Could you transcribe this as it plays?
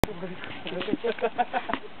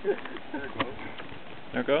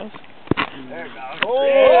There it goes. There it goes. Oh!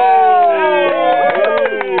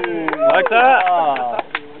 Like that?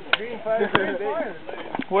 Green fire, green fire.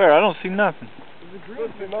 Where? I don't see nothing. It's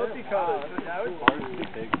multicolored.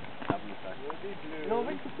 No, we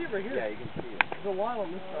can see it right here. Yeah, you can see it. There's a lot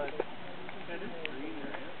on this side. That is green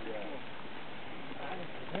there.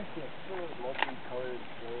 Yeah. Multicolored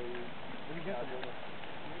green. Where do you get them?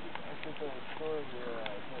 I think the store where I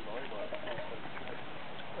played volleyball.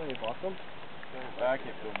 Oh, you bought them? I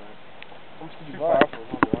can't feel that. How much did you buy?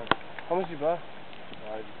 How much did you buy?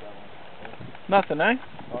 I just got one. Nothing, eh?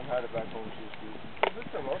 I've had it back home. This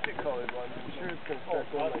is a multicolored one. I'm sure it's going to start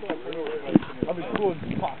going like I'll be cool to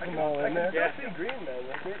pop them all in there. Yeah, I can see green, man.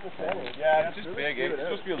 Like right in the center. Yeah, it's just big. It's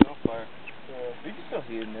supposed to be a little fire. Yeah. You can still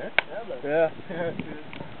see it in there. Yeah, man. Yeah.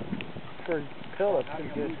 For a pill, that's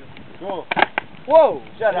pretty good. Cool. Whoa!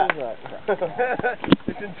 Shut up.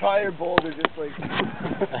 This entire boulder just like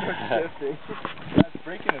shifting. That's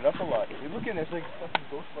breaking it up a lot. You're looking at like fucking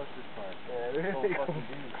Ghostbusters fire. Yeah, really.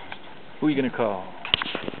 Who are you gonna call?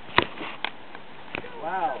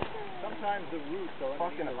 Wow. Sometimes the roots are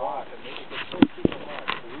fucking hot hot and make it so super hot.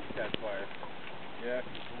 The roots catch fire. Yeah.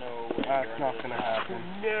 No way. That's not gonna happen.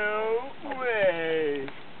 No way.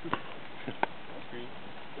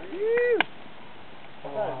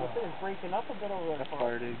 This thing is breaking up a bit over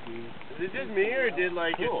there. Is it just me or did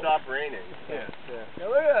like it stop raining? Yeah. Yeah,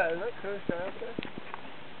 look at that. Isn't that cool shot up there?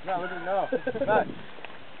 No, look at no.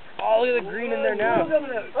 Oh, look at the green in there now.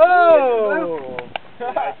 Oh! I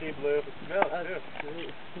see blue. It smells too.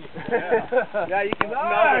 Yeah, you can smell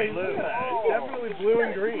the blue. It's definitely blue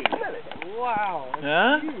and green. Wow.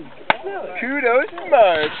 Huh? Kudos to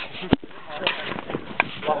Mark.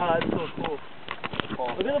 Wow, that's so cool.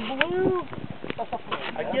 Look at the blue.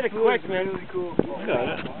 I get it quick, man. Really cool. I got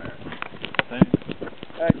it. Thanks.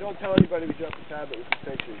 Alright, don't tell anybody we dropped the tablet with the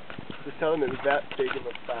pictures. Just tell them it was that big of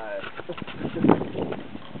a 5.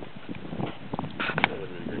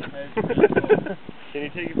 Can you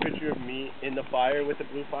take a picture of me in the fire with the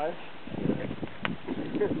blue 5?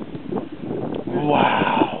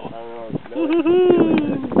 Wow. I don't know.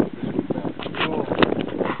 Cool.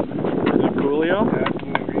 Is it coolio? Yeah, it's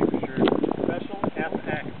blue and green for sure. Special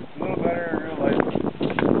FX. It's a little better in real life.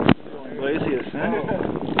 Laziest, huh?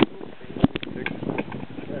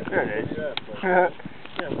 There it is.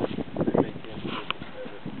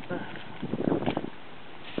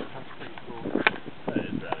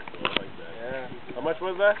 How much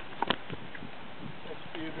was that?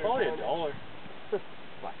 Probably $1.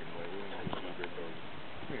 Fucking way.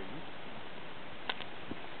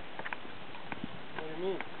 What do you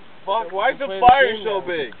mean? Fuck, why is the fire so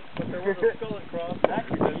big? But there was a skull and cross.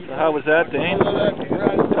 So how was that, Dane?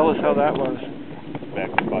 Tell us how that was.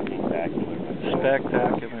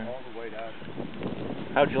 Spectacular. All the way down.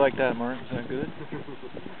 How'd you like that, Mark? Was that good?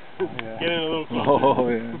 Yeah. Get in a little closer. Oh,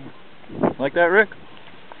 yeah. Like that, Rick?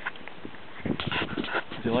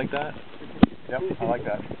 Did you like that? Yep, I like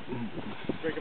that.